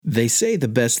They say the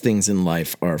best things in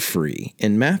life are free.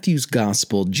 In Matthew's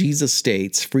gospel, Jesus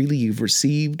states, "Freely you've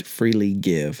received, freely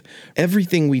give."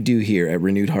 Everything we do here at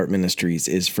Renewed Heart Ministries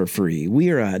is for free. We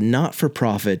are a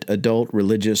not-for-profit adult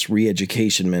religious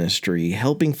re-education ministry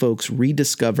helping folks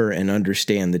rediscover and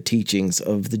understand the teachings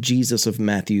of the Jesus of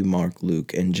Matthew, Mark,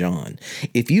 Luke, and John.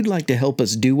 If you'd like to help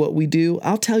us do what we do,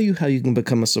 I'll tell you how you can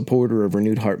become a supporter of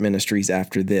Renewed Heart Ministries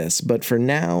after this. But for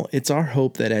now, it's our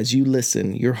hope that as you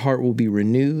listen, your heart will be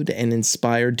renewed and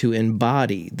inspired to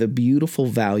embody the beautiful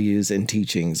values and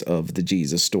teachings of the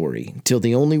Jesus story, till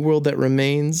the only world that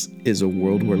remains is a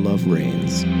world where love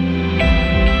reigns.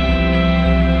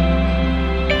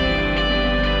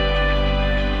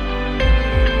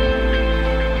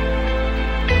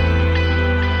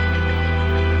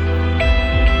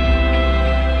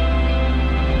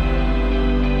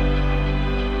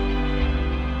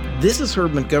 This is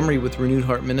Herb Montgomery with Renewed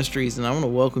Heart Ministries, and I want to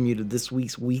welcome you to this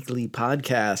week's weekly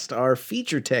podcast. Our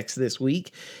feature text this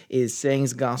week is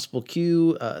Sayings Gospel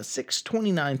Q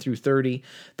 6:29 through 30.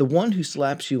 The one who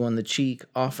slaps you on the cheek,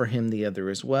 offer him the other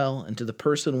as well. And to the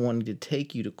person wanting to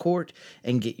take you to court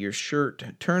and get your shirt,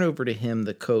 turn over to him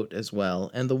the coat as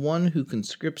well. And the one who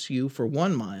conscripts you for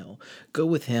 1 mile, go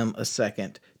with him a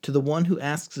second. To the one who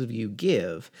asks of you,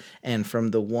 give, and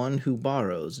from the one who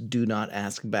borrows, do not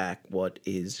ask back what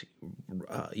is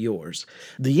yours.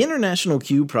 The International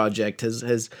Q Project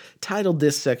has titled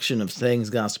this section of Sayings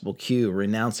Gospel Q,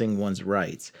 Renouncing One's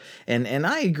Rights. And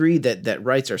I agree that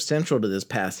rights are central to this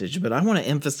passage, but I want to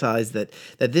emphasize that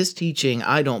this teaching,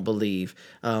 I don't believe,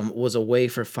 was a way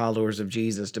for followers of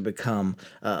Jesus to become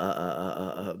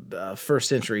first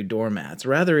century doormats.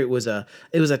 Rather, it was a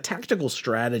tactical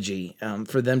strategy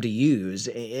for them to use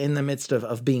in the midst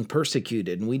of being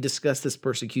persecuted. And we discussed this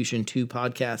persecution 2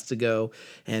 podcasts ago,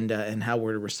 and how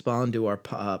we're to respond to our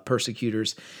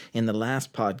persecutors in the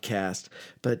last podcast.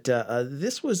 But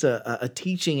this was a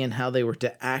teaching in how they were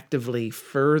to actively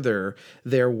further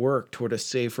their work toward a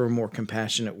safer, more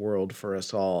compassionate world for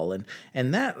us all.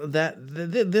 And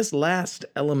this last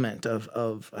element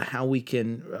of how we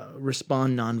can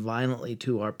respond nonviolently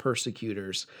to our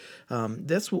persecutors,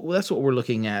 that's what we're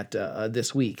looking at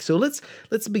this week. So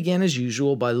let's begin as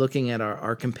usual by looking at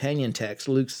our companion text,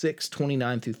 Luke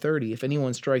 6:29 through 30. If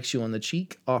anyone strikes you on the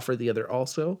cheek, offer the other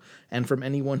also. And from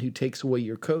anyone who takes away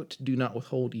your coat, do not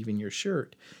withhold even your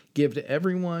shirt. Give to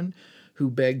everyone who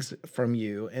begs from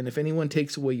you. And if anyone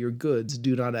takes away your goods,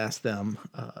 do not ask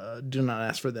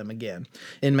for them again.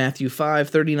 In Matthew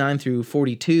 5:39 through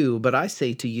 42, but I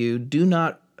say to you, do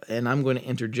not, and I'm going to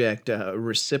interject,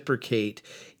 reciprocate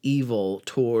evil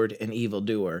toward an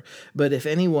evildoer. But if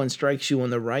anyone strikes you on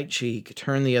the right cheek,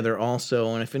 turn the other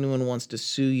also. And if anyone wants to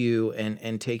sue you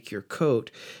and take your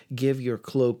coat, give your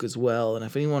cloak as well. And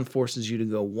if anyone forces you to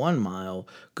go 1 mile,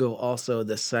 go also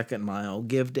the 2nd mile.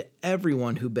 Give to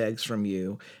everyone who begs from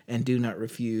you, and do not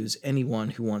refuse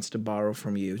anyone who wants to borrow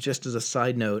from you. Just as a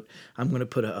side note, I'm going to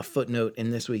put a footnote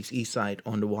in this week's e-site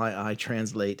onto why I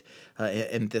translate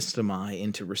enthystomai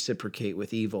into reciprocate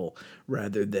with evil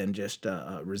rather than just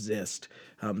resist.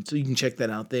 So you can check that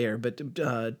out there. But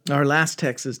our last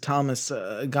text is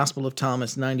Gospel of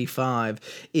Thomas 95.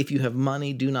 If you have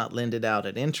money, do not lend it out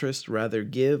at interest. Rather,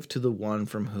 give to the one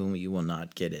from whom you will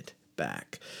not get it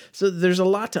back. So there's a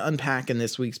lot to unpack in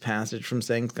this week's passage from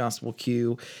Sayings Gospel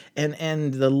Q,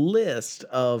 and the list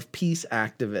of peace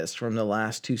activists from the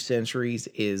last 2 centuries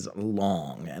is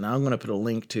long, and I'm going to put a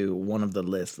link to one of the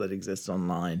lists that exists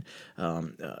online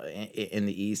in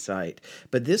the e-site.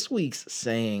 But this week's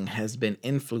saying has been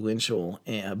influential,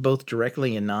 both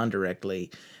directly and non-directly,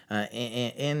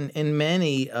 in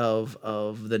many of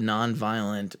the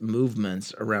nonviolent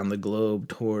movements around the globe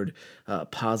toward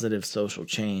positive social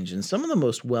change. And some of the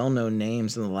most well-known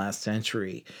names in the last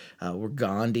century were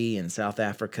Gandhi in South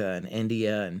Africa and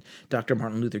India, and Dr.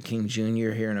 Martin Luther King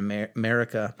Jr. here in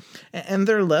America. And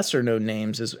there are lesser-known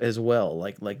names as well,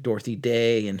 like Dorothy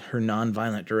Day and her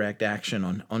nonviolent direct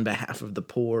action on behalf of the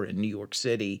poor in New York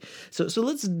City. So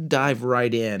let's dive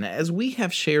right in. As we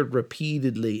have shared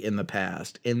repeatedly in the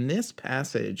past, in this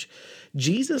passage,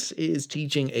 Jesus is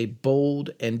teaching a bold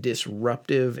and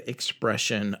disruptive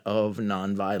expression of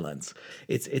nonviolence.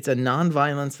 It's a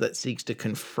nonviolence that seeks to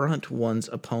confront one's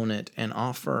opponent and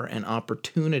offer an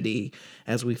opportunity,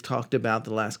 as we've talked about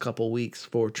the last couple weeks,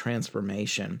 for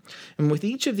transformation. And with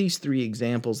each of these 3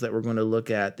 examples that we're going to look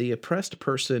at, the oppressed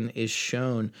person is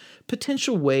shown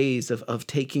potential ways of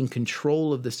taking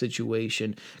control of the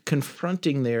situation,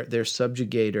 confronting their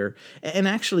subjugator, and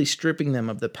actually stripping them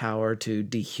of the power to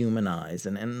dehumanize.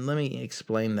 And let me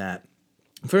explain that.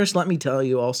 First, let me tell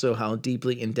you also how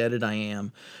deeply indebted I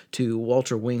am to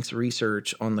Walter Wink's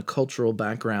research on the cultural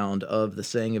background of the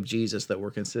saying of Jesus that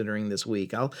we're considering this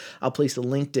week. I'll place a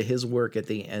link to his work at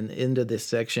the end of this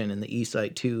section in the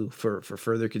eSite too for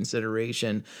further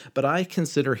consideration. But I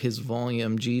consider his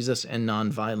volume, Jesus and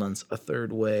Nonviolence, a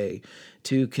Third Way,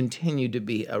 to continue to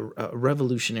be a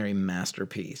revolutionary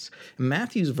masterpiece.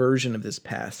 Matthew's version of this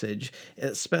passage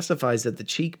specifies that the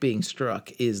cheek being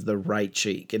struck is the right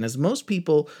cheek. And as most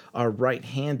people are right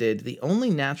handed, the only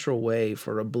natural way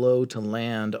for a blow to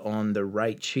land on the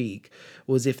right cheek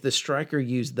was if the striker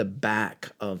used the back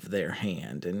of their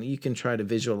hand. And you can try to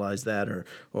visualize that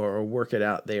or work it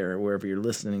out there wherever you're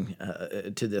listening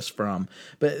to this from.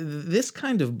 But this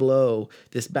kind of blow,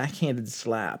 this backhanded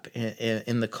slap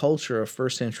in the culture of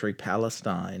first century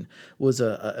Palestine was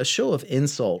a show of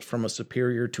insult from a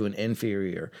superior to an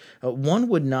inferior. One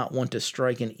would not want to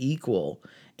strike an equal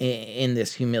in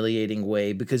this humiliating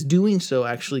way, because doing so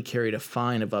actually carried a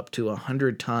fine of up to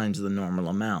 100 times the normal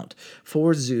amount.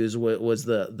 4 zuz was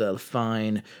the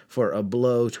fine for a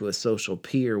blow to a social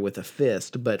peer with a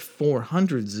fist, but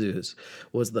 400 zuz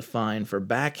was the fine for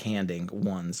backhanding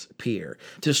one's peer.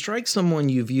 To strike someone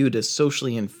you viewed as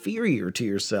socially inferior to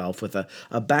yourself with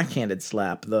a backhanded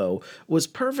slap, though, was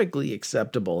perfectly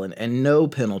acceptable, and no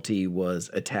penalty was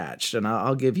attached. And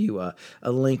I'll give you a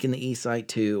link in the eSite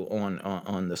too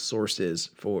on the sources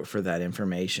for that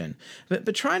information.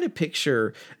 But try to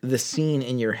picture the scene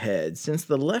in your head. Since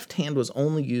the left hand was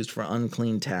only used for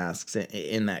unclean tasks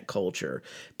in that culture,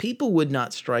 people would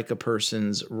not strike a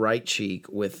person's right cheek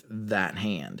with that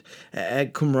hand.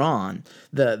 At Qumran,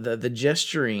 the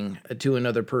gesturing to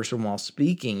another person while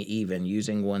speaking, even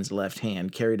using one's left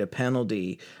hand, carried a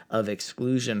penalty of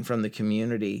exclusion from the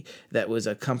community that was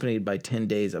accompanied by 10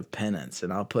 days of penance.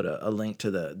 And I'll put a link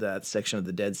to that section of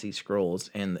the Dead Sea Scrolls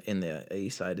in the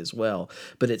eSite as well.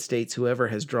 But it states, whoever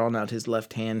has drawn out his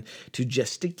left hand to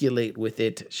gesticulate with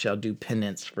it shall do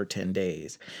penance for 10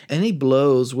 days. Any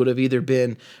blows would have either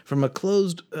been from a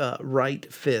closed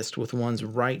right fist with one's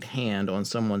right hand on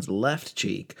someone's left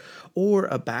cheek, or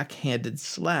a backhanded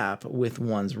slap with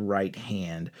one's right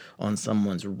hand on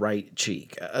someone's right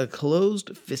cheek. A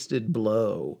closed fisted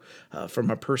blow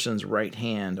from a person's right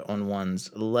hand on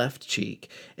one's left cheek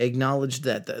acknowledged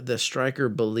that the striker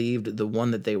believed the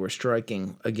one that they were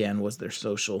striking, again, was their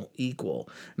social equal.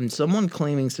 And someone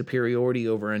claiming superiority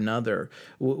over another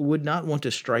would not want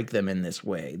to strike them in this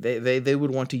way. They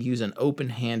would want to use an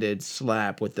open-handed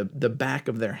slap with the back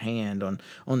of their hand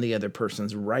on the other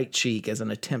person's right cheek as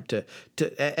an attempt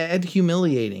at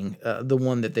humiliating the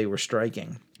one that they were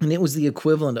striking. And it was the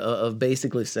equivalent of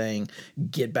basically saying,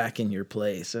 get back in your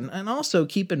place. And also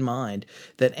keep in mind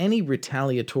that any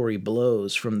retaliatory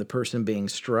blows from the person being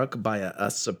struck by a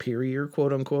superior,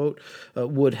 quote unquote,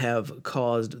 would have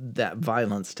caused that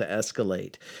violence to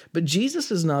escalate. But Jesus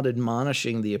is not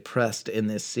admonishing the oppressed in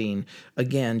this scene,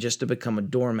 again, just to become a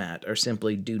doormat or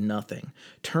simply do nothing.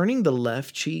 Turning the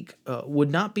left cheek would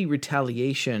not be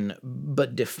retaliation,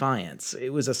 but defiance. It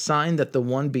was a sign that the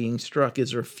one being struck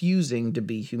is refusing to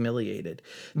be humiliated.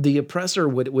 The oppressor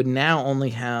would now only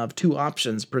have 2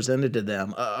 options presented to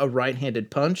them: a right-handed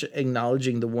punch,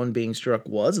 acknowledging the one being struck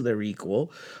was their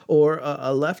equal, or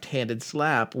a left-handed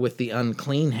slap with the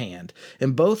unclean hand.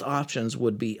 And both options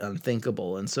would be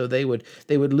unthinkable, and so they would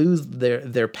lose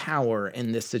their power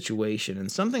in this situation.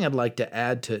 And something I'd like to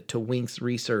add to Wink's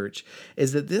research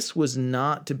is that this was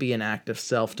not to be an act of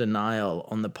self-denial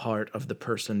on the part of the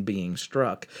person being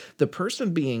struck. The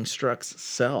person being struck's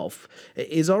self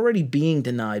is already being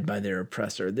denied by their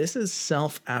oppressor. This is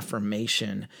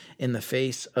self-affirmation in the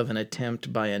face of an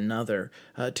attempt by another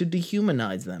to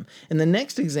dehumanize them. And the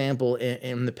next example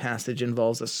in the passage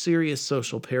involves a serious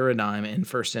social paradigm in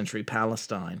first century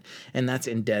Palestine, and that's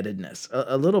indebtedness.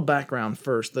 A little background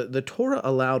first. The Torah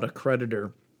allowed a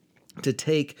creditor to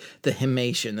take the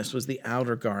himation, this was the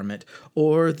outer garment,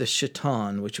 or the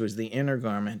shaitan, which was the inner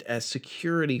garment, as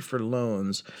security for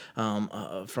loans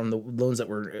from the loans that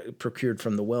were procured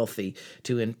from the wealthy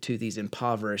to these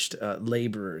impoverished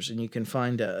laborers. And you can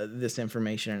find this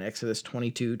information in Exodus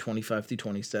 22, 25 through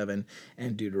 27,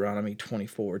 and Deuteronomy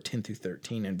 24, 10 through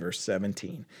 13, and verse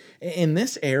 17. In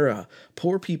this era,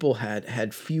 poor people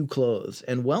had few clothes,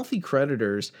 and wealthy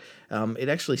creditors, it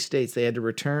actually states they had to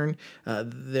return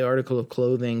the article article of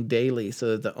clothing daily so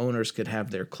that the owners could have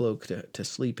their cloak to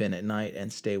sleep in at night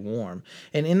and stay warm.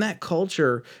 And in that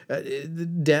culture,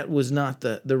 debt was not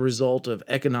the result of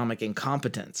economic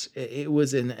incompetence. It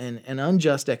was an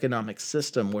unjust economic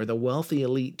system where the wealthy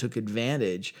elite took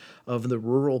advantage of the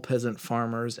rural peasant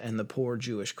farmers and the poor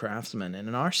Jewish craftsmen. And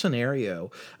in our scenario,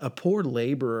 a poor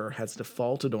laborer has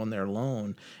defaulted on their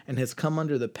loan and has come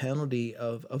under the penalty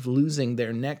of losing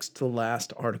their next to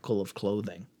last article of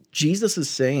clothing. Jesus'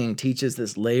 saying teaches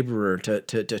this laborer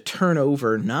to turn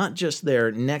over not just their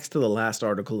next to the last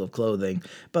article of clothing,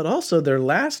 but also their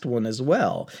last one as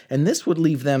well. And this would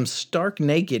leave them stark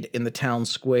naked in the town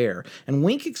square. And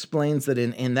Wink explains that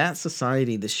in that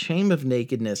society, the shame of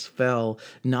nakedness fell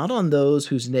not on those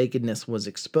whose nakedness was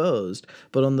exposed,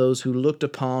 but on those who looked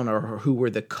upon or who were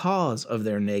the cause of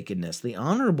their nakedness. The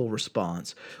honorable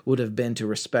response would have been to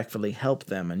respectfully help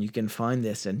them. And you can find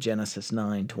this in Genesis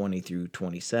 9:20 through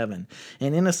 27.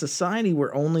 And in a society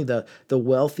where only the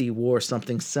wealthy wore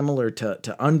something similar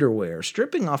to underwear,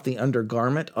 stripping off the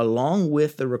undergarment along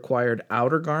with the required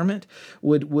outer garment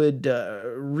would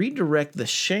redirect the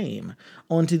shame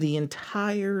onto the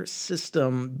entire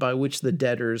system by which the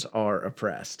debtors are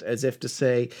oppressed, as if to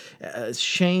say,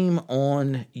 shame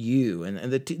on you. And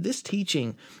this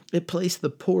teaching, it placed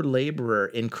the poor laborer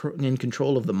in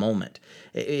control of the moment.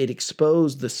 It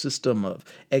exposed the system of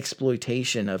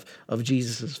exploitation of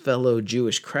Jesus' fellow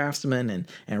Jewish craftsmen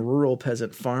and rural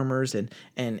peasant farmers, and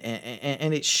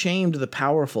it shamed the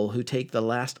powerful who take the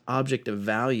last object of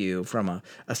value from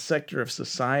a sector of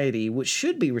society which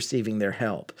should be receiving their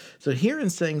help. So here in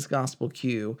Sayings Gospel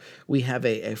Q, we have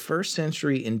a first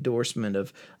century endorsement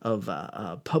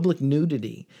of public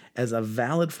nudity as a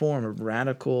valid form of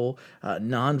radical,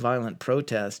 nonviolent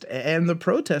protest, and the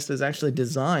protest is actually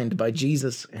designed by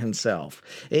Jesus himself.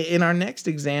 In our next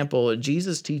example,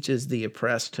 Jesus teaches the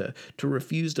oppressed to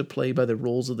refuse to play by the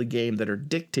rules of the game that are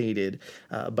dictated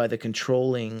by the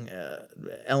controlling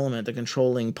element, the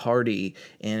controlling party,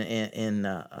 and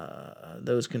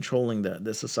those controlling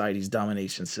the society's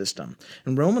domination system.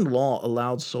 And Roman law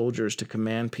allowed soldiers to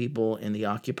command people in the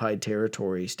occupied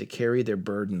territories to carry their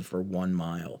burden for 1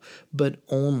 mile, but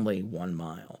only 1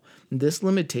 mile. This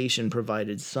limitation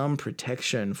provided some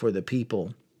protection for the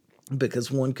people,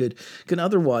 because one could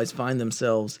otherwise find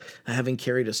themselves having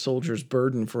carried a soldier's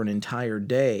burden for an entire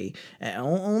day,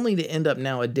 only to end up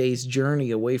now a day's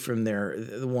journey away from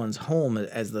the one's home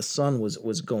as the sun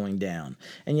was going down.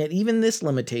 And yet even this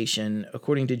limitation,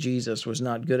 according to Jesus, was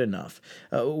not good enough.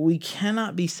 We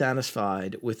cannot be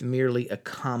satisfied with merely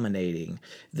accommodating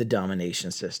the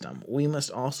domination system. We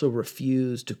must also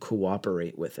refuse to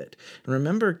cooperate with it. And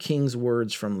remember King's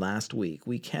words from last week: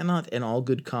 we cannot in all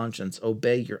good conscience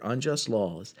obey your unjust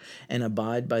laws and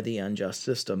abide by the unjust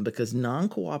system, because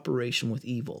non-cooperation with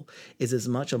evil is as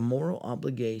much a moral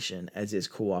obligation as is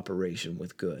cooperation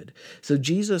with good. So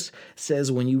Jesus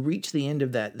says when you reach the end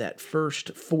of that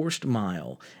first forced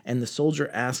mile and the soldier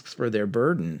asks for their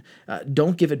burden,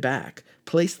 don't give it back.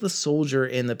 Place the soldier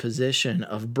in the position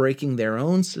of breaking their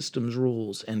own system's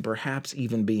rules and perhaps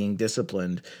even being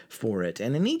disciplined for it.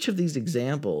 And in each of these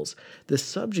examples, the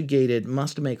subjugated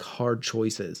must make hard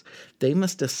choices. They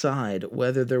must decide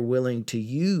whether they're willing to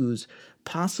use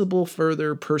possible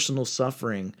further personal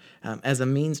suffering as a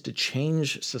means to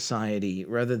change society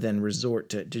rather than resort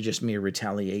to just mere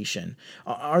retaliation.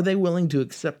 Are they willing to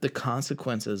accept the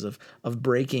consequences of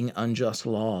breaking unjust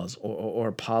laws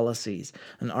or policies?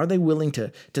 And are they willing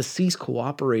to cease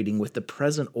cooperating with the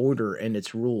present order and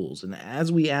its rules? And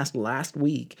as we asked last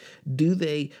week, do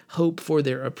they hope for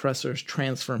their oppressor's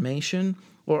transformation?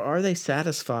 Or are they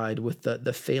satisfied with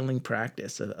the failing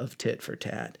practice of tit for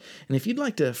tat? And if you'd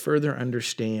like to further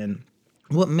understand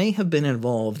what may have been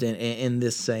involved in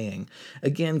this saying,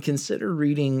 again, consider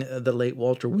reading the late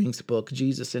Walter Wink's book,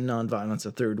 Jesus in Nonviolence,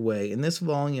 A Third Way. In this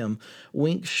volume,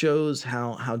 Wink shows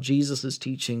how Jesus'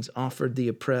 teachings offered the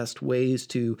oppressed ways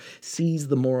to seize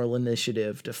the moral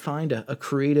initiative, to find a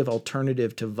creative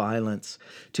alternative to violence,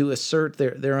 to assert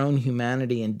their own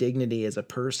humanity and dignity as a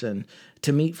person,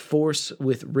 to meet force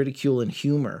with ridicule and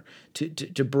humor,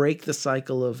 to break the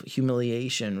cycle of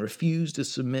humiliation, refuse to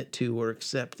submit to or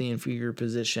accept the inferior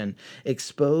position,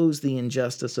 expose the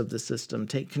injustice of the system,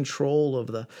 take control of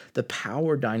the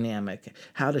power dynamic,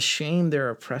 how to shame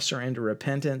their oppressor into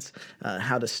repentance,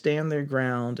 how to stand their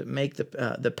ground, make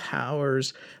the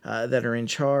powers that are in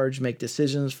charge make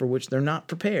decisions for which they're not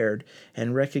prepared,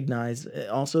 and recognize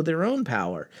also their own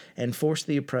power, and force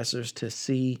the oppressors to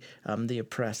see the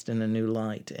oppressed in a new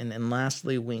light. And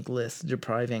lastly, Wink lists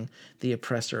depriving the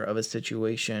oppressor of a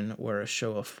situation where a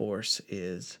show of force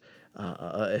is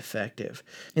effective.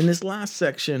 In this last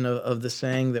section of the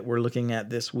saying that we're looking at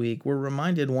this week, we're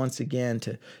reminded once again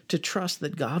to trust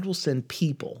that God will send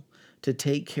people to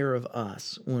take care of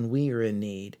us when we are in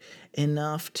need,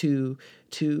 enough to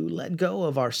let go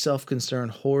of our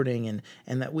self-concerned hoarding,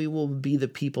 and that we will be the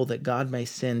people that God may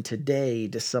send today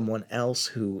to someone else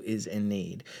who is in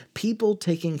need. People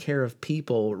taking care of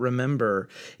people, remember,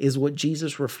 is what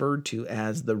Jesus referred to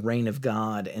as the reign of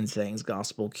God in Sayings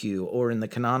Gospel Q, or in the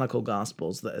canonical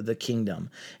Gospels, the kingdom.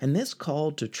 And this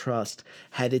call to trust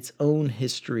had its own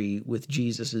history with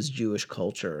Jesus's Jewish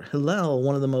culture. Hillel,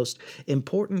 one of the most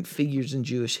important figures in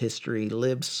Jewish history,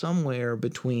 lived somewhere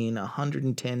between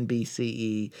 110 BCE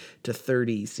to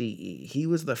 30 CE. He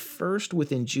was the first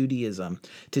within Judaism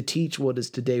to teach what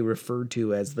is today referred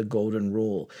to as the Golden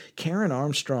Rule. Karen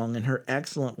Armstrong, in her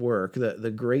excellent work, The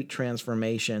Great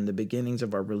Transformation, The Beginnings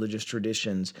of Our Religious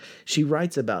Traditions, she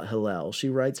writes about Hillel. She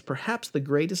writes, "Perhaps the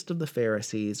greatest of the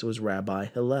Pharisees was Rabbi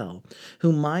Hillel,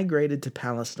 who migrated to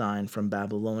Palestine from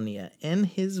Babylonia. In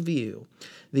his view,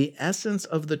 the essence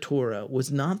of the Torah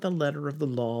was not the letter of the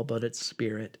law, but its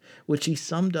spirit, which he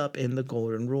summed up in the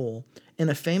Golden Rule. In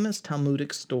a famous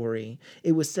Talmudic story,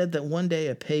 it was said that one day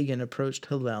a pagan approached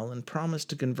Hillel and promised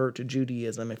to convert to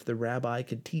Judaism if the rabbi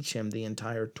could teach him the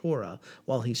entire Torah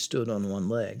while he stood on one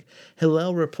leg.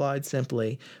 Hillel replied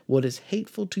simply, 'What is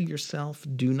hateful to yourself,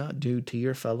 do not do to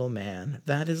your fellow man.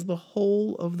 That is the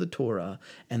whole of the Torah,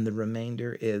 and the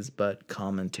remainder is but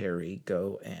commentary.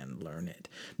 Go and learn it.'"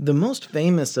 The most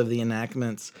famous of the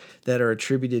enactments that are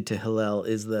attributed to Hillel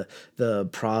is the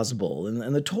prosbul,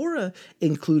 and the Torah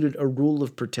included a rule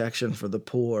of protection for the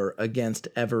poor against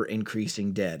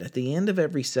ever-increasing debt. At the end of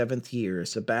every seventh year,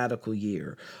 sabbatical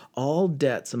year, all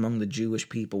debts among the Jewish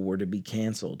people were to be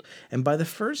canceled. And by the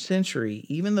first century,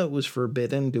 even though it was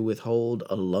forbidden to withhold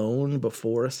a loan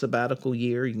before a sabbatical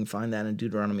year, you can find that in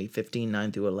Deuteronomy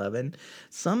 15:9-11,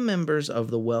 some members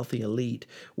of the wealthy elite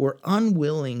were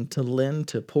unwilling to lend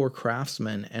to poor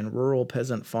craftsmen and rural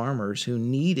peasant farmers who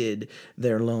needed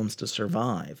their loans to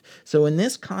survive. So in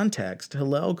this context,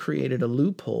 Hillel created a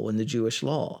loophole in the Jewish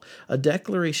law. A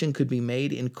declaration could be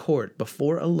made in court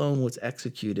before a loan was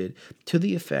executed to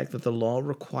the effect that the law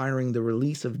requiring the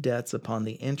release of debts upon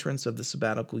the entrance of the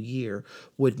sabbatical year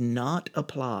would not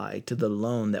apply to the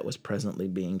loan that was presently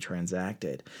being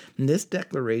transacted. And this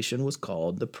declaration was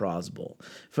called the prosbul,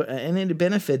 and it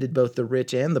benefited both the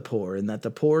rich and the poor, in that the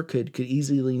poor could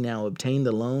easily now obtain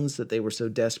the loans that they were so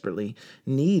desperately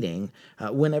needing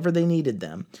whenever they needed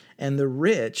them, and the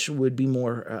rich would be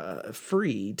more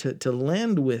free to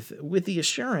lend with the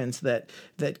assurance that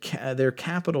their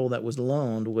capital that was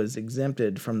loaned was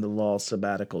exempted from the law's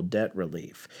sabbatical debt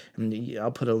relief. And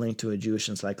I'll put a link to a Jewish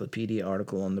Encyclopedia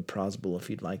article on the prosbul if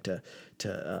you'd like to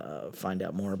find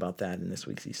out more about that in this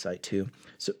week's eSite too.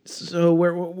 So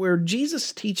where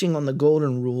Jesus' teaching on the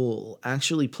Golden Rule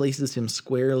actually places him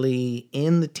squarely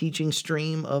in the teaching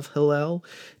stream of Hillel,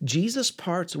 Jesus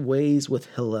parts ways with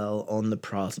Hillel on the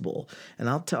prosbul. And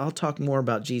I'll talk more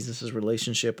about Jesus'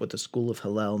 relationship with the school of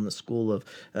Hillel and the school of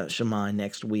Shammai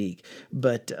next week.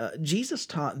 But Jesus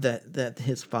taught that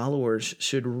his followers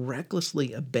should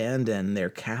recklessly abandon their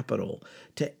capital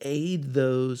to aid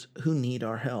those who need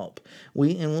our help.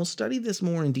 We'll study this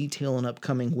more in detail in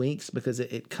upcoming weeks because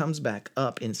it comes back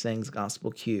up in Sayings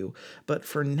Gospel Q. But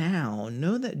for now,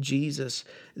 know that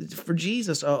for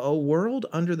Jesus, a world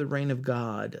under the reign of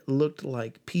God looked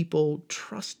like people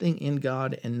trusting in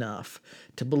God enough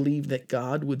to believe that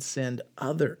God would send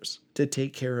others to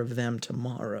take care of them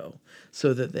tomorrow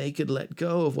so that they could let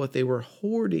go of what they were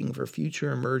hoarding for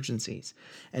future emergencies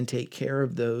and take care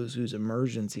of those whose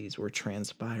emergencies were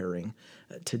transpiring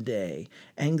today.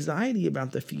 Anxiety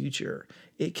about the future,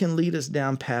 it can lead us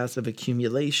down paths of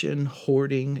accumulation,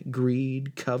 hoarding,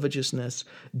 greed, covetousness,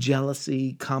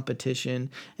 jealousy, competition,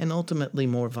 and ultimately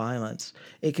more violence.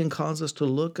 It can cause us to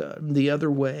look the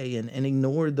other way and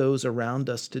ignore those around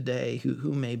us today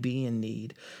who may be in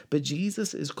need. But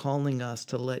Jesus is calling us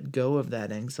to let go of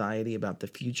that anxiety about the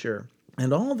future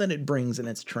and all that it brings in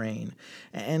its train,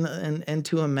 and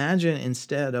to imagine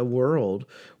instead a world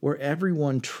where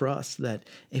everyone trusts that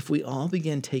if we all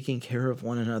begin taking care of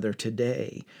one another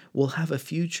today, we'll have a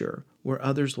future where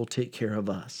others will take care of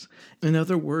us. In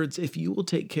other words, if you will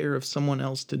take care of someone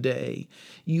else today,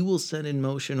 you will set in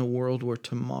motion a world where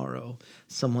tomorrow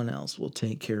someone else will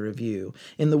take care of you.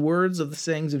 In the words of the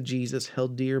sayings of Jesus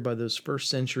held dear by those first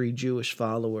century Jewish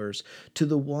followers, to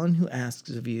the one who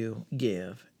asks of you,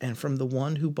 give, and from the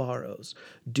one who borrows,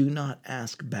 do not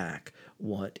ask back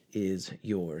what is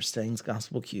yours. Sayings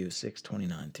Gospel Q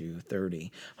 6:29 through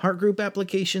 30. Heart group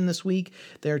application this week.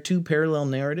 There are two parallel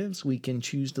narratives we can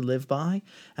choose to live by,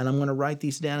 and I'm going to write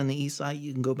these down in the eSite.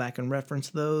 You can go back and reference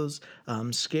those.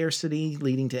 Scarcity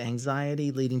leading to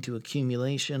anxiety, leading to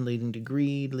accumulation, leading to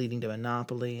greed, leading to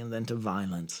monopoly, and then to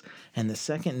violence. And the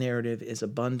second narrative is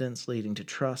abundance, leading to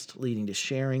trust, leading to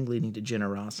sharing, leading to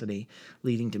generosity,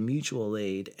 leading to mutual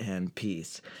aid and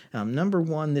peace. Number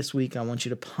one this week, I want you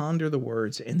to ponder the words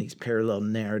in these parallel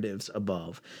narratives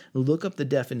above. Look up the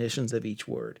definitions of each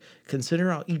word.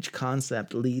 Consider how each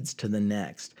concept leads to the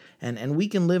next. And we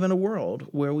can live in a world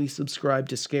where we subscribe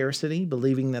to scarcity,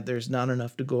 believing that there's not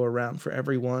enough to go around for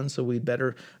everyone, so we'd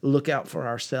better look out for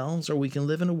ourselves. Or we can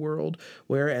live in a world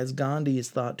where, as Gandhi is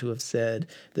thought to have said,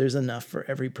 there's enough for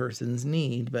every person's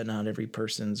need, but not every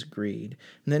person's greed.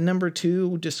 And then number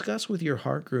two, discuss with your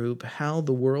heart group how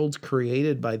the worlds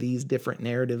created by these different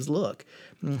narratives look.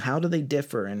 How do they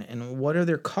differ, and what are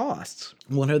their costs?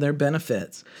 What are their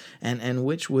benefits? And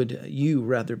which would you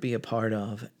rather be a part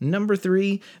of? Number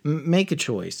three, make a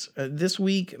choice. This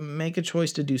week, make a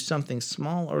choice to do something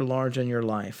small or large in your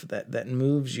life that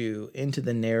moves you into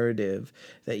the narrative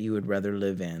that you would rather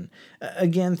live in.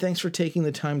 Again, thanks for taking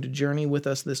the time to journey with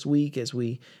us this week as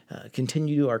we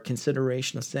continue our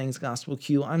consideration of Sayings Gospel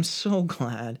Q. I'm so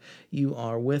glad you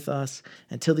are with us.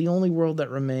 Until the only world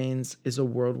that remains is a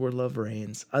world where love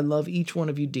reigns. I love each one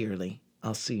of you dearly.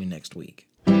 I'll see you next week.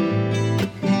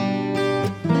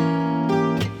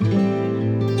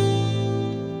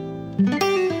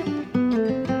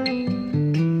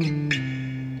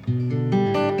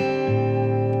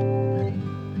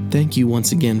 Thank you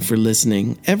once again for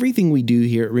listening. Everything we do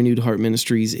here at Renewed Heart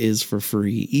Ministries is for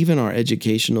free, even our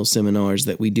educational seminars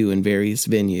that we do in various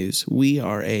venues. We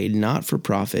are a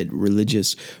not-for-profit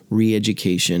religious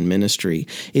re-education ministry.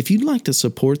 If you'd like to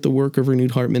support the work of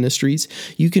Renewed Heart Ministries,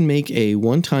 you can make a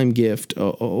one-time gift,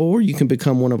 or you can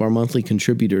become one of our monthly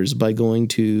contributors by going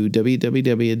to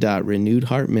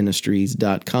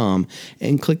www.renewedheartministries.com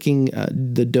and clicking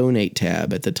the Donate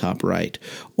tab at the top right.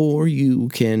 Or you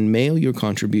can mail your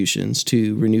contributions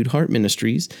to Renewed Heart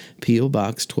Ministries, P.O.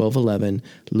 Box 1211,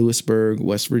 Lewisburg,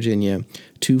 West Virginia,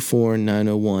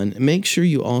 24901. Make sure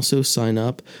you also sign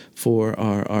up for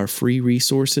our free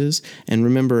resources. And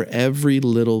remember, every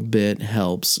little bit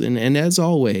helps. And as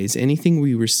always, anything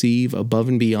we receive above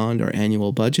and beyond our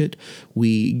annual budget,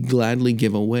 we gladly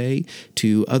give away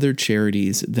to other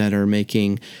charities that are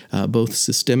making both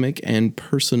systemic and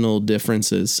personal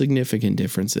differences, significant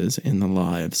differences in the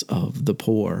lives of the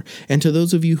poor. And to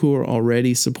those of you who are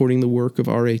already supporting the work of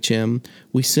RHM,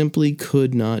 we simply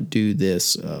could not do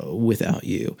this without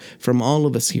you. From all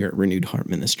of us here at Renewed Heart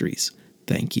Ministries,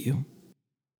 thank you.